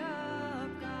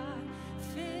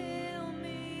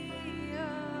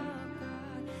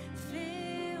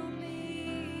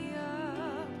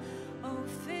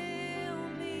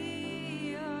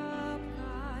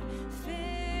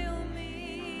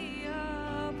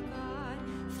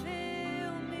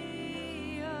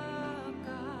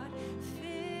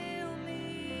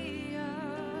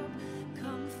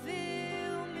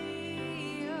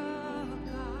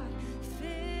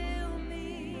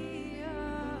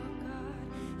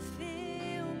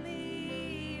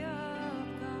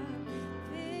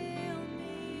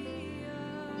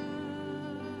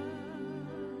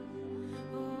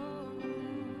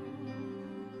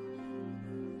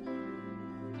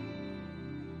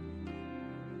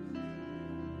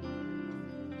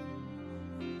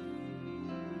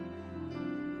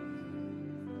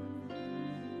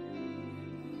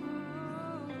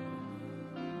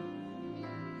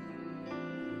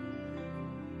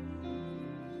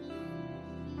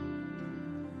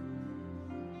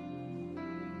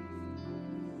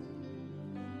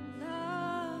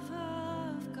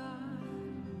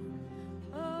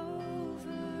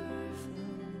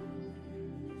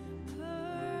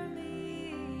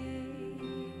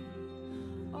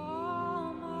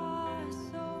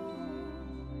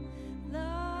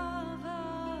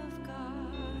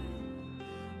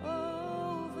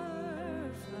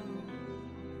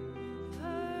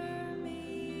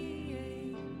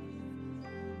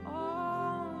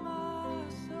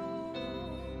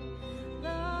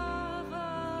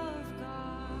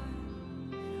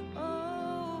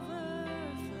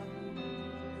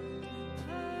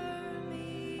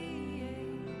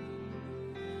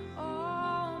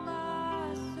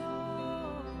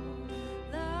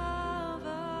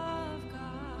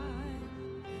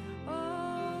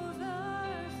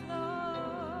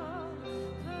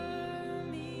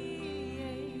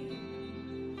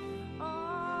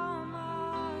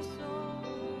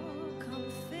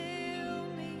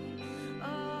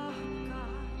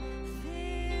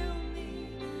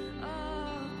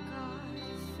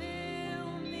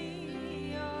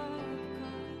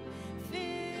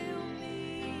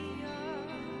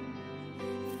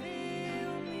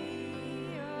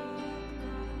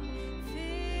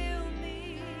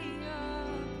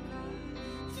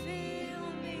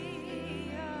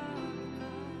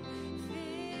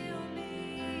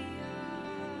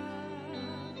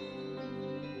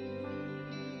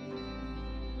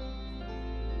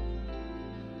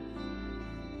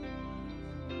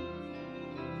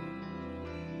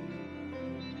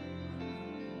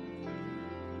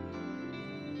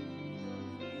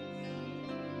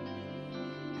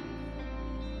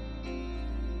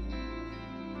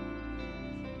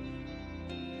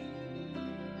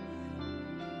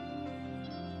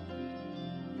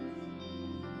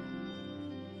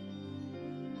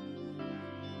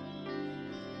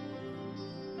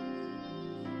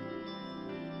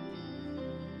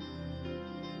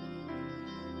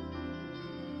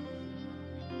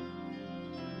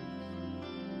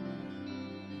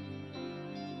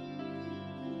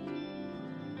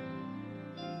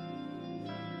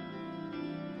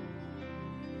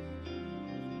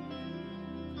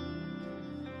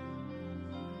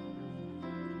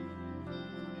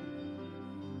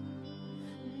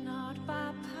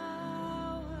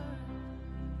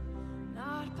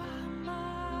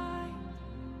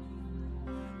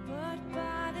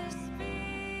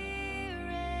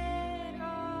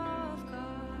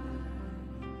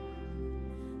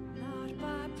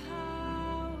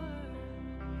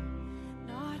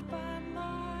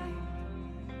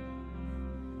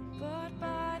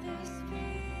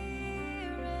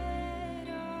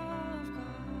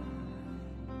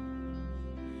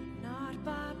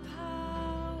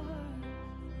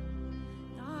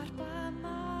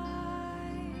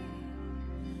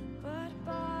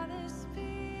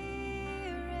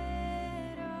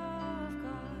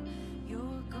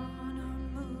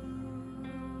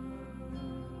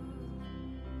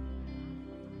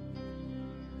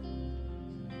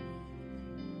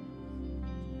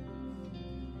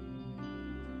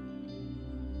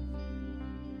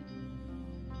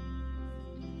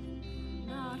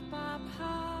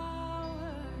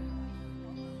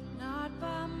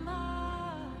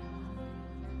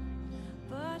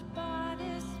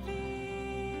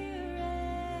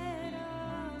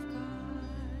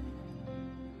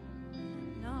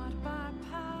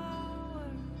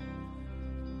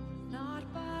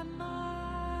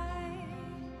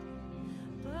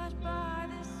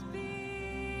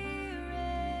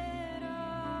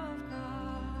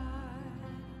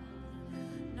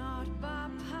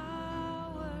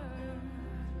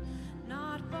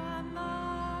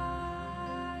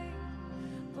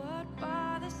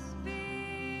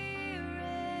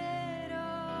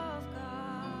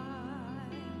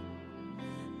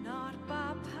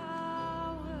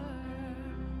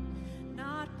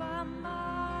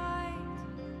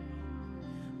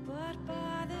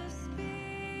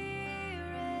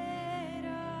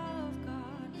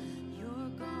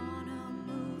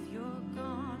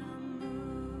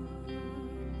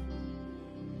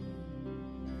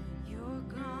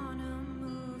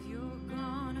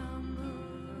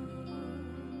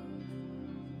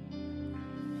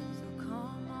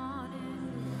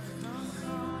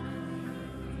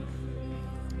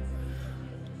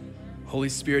Holy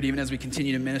Spirit, even as we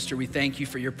continue to minister, we thank you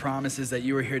for your promises that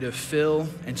you are here to fill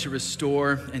and to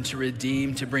restore and to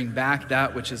redeem, to bring back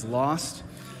that which is lost.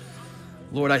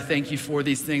 Lord, I thank you for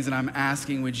these things, and I'm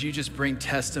asking, would you just bring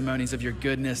testimonies of your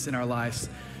goodness in our lives?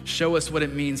 Show us what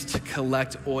it means to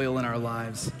collect oil in our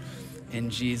lives. In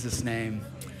Jesus' name,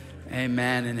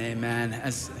 amen and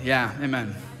amen.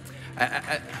 Amen.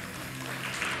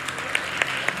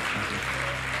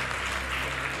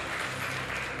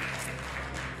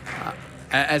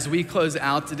 As we close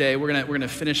out today, we're gonna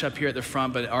finish up here at the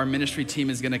front, but our ministry team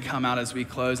is gonna come out as we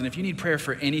close. And if you need prayer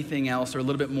for anything else or a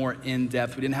little bit more in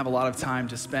depth, we didn't have a lot of time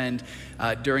to spend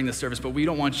during the service, but we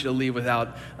don't want you to leave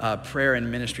without prayer and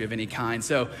ministry of any kind.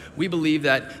 So we believe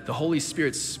that the Holy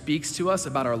Spirit speaks to us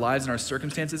about our lives and our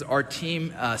circumstances. Our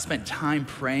team spent time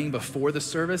praying before the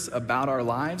service about our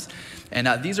lives. And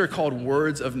these are called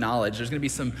words of knowledge. There's gonna be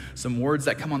some words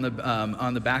that come on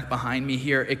the back behind me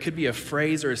here. It could be a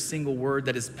phrase or a single word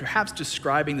that is perhaps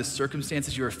describing the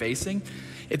circumstances you are facing.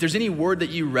 If there's any word that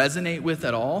you resonate with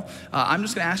at all, I'm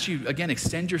just gonna ask you, again,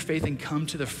 extend your faith and come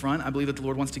to the front. I believe that the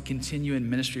Lord wants to continue in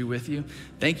ministry with you.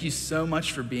 Thank you so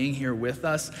much for being here with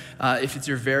us. If it's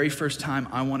your very first time,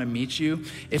 I wanna meet you.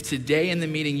 If today in the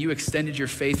meeting you extended your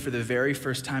faith for the very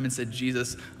first time and said,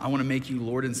 Jesus, I wanna make you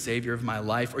Lord and Savior of my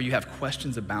life, or you have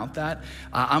questions about that,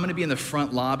 I'm gonna be in the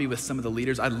front lobby with some of the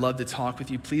leaders. I'd love to talk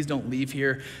with you. Please don't leave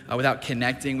here without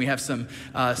connecting. We have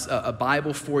a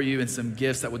Bible for you and some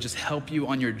gifts that will just help you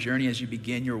on your journey as you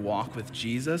begin your walk with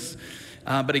Jesus.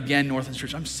 But again, Northlands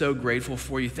Church, I'm so grateful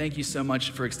for you. Thank you so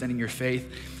much for extending your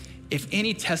faith. If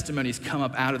any testimonies come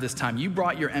up out of this time, you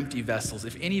brought your empty vessels.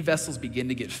 If any vessels begin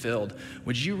to get filled,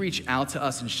 would you reach out to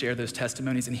us and share those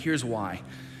testimonies? And here's why.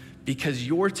 Because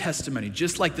your testimony,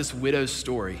 just like this widow's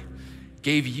story,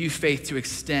 gave you faith to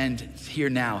extend here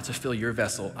now to fill your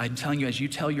vessel. I'm telling you, as you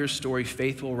tell your story,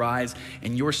 faith will rise,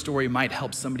 and your story might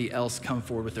help somebody else come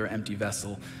forward with their empty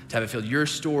vessel to have it filled. Your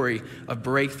story of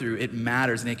breakthrough, it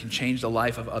matters, and it can change the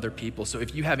life of other people. So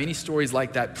if you have any stories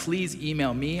like that, please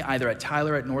email me either at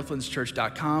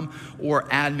tyler@northlandschurch.com or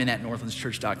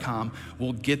admin@northlandschurch.com.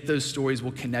 We'll get those stories,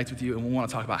 we'll connect with you, and we'll want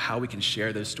to talk about how we can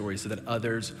share those stories so that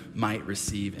others might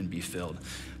receive and be filled.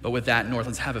 But with that,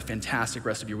 Northlands, have a fantastic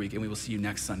rest of your week, and we will see you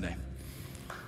next Sunday.